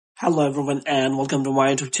Hello everyone and welcome to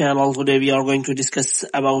my YouTube channel. Today we are going to discuss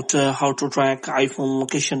about how to track iPhone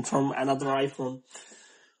location from another iPhone.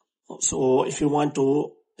 So if you want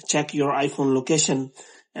to check your iPhone location,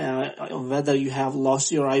 whether you have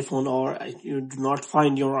lost your iPhone or you do not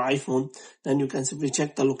find your iPhone, then you can simply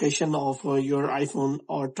check the location of your iPhone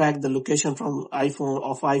or track the location from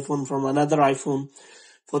iPhone from another iPhone.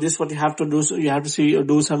 For this, what you have to do, so you have to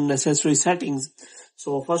do some necessary settings.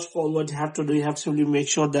 So first of all, what you have to do, you have to simply make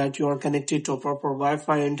sure that you are connected to a proper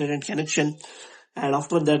Wi-Fi internet connection. And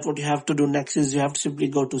after that, what you have to do next is you have to simply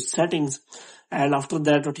go to settings. And after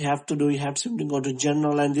that, what you have to do, you have to simply go to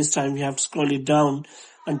general, and this time you have to scroll it down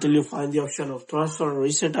until you find the option of transfer or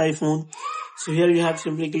reset iPhone. So here you have to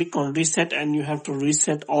simply click on reset, and you have to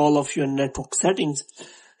reset all of your network settings.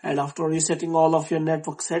 And after resetting all of your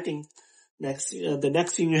network settings, the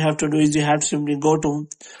next thing you have to do is you have to simply go to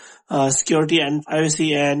security and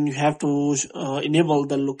privacy, and you have to enable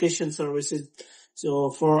the location services. So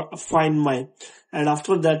for Find My, and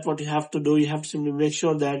after that, what you have to do, you have to simply make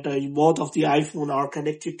sure that both of the iPhone are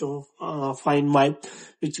connected to Find My,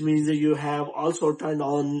 which means that you have also turned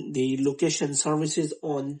on the location services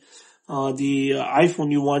on the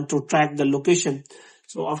iPhone you want to track the location.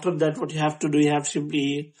 So after that, what you have to do, you have to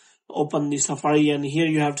simply open the Safari, and here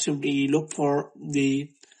you have to simply look for the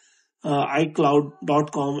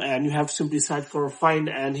iCloud.com, and you have to simply search for Find,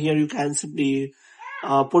 and here you can simply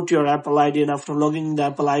put your Apple ID, and after logging the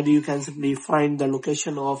Apple ID, you can simply find the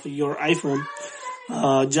location of your iPhone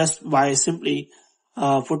just by simply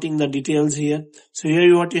putting the details here. So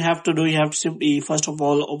here what you have to do, you have to simply first of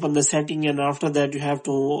all open the setting, and after that you have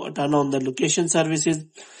to turn on the location services,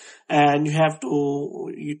 and you have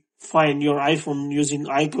to find your iPhone using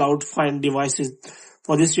iCloud Find devices.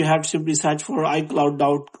 For this, you have to simply search for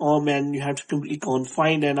iCloud.com, and you have to click on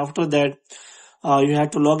Find, and after that you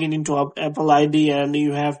have to log in into Apple ID, and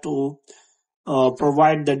you have to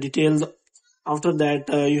provide the details. After that,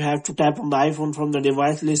 you have to tap on the iPhone from the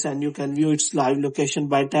device list, and you can view its live location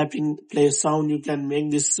by tapping play sound. You can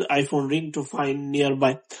make this iPhone ring to find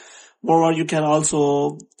nearby. Moreover, you can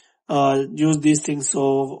also use these things.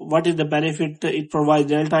 So what is the benefit? It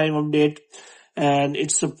provides real-time update, and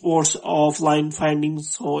it supports offline finding,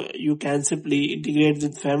 so you can simply integrate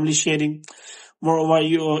with family sharing. Moreover,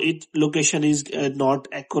 its location is not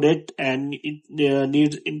accurate, and it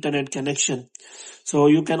needs internet connection. So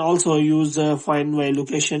you can also use Find My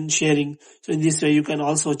location sharing. So in this way, you can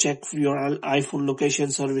also check your iPhone location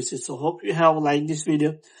services. So hope you have liked this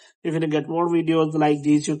video. If you want to get more videos like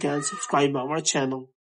these, you can subscribe our channel.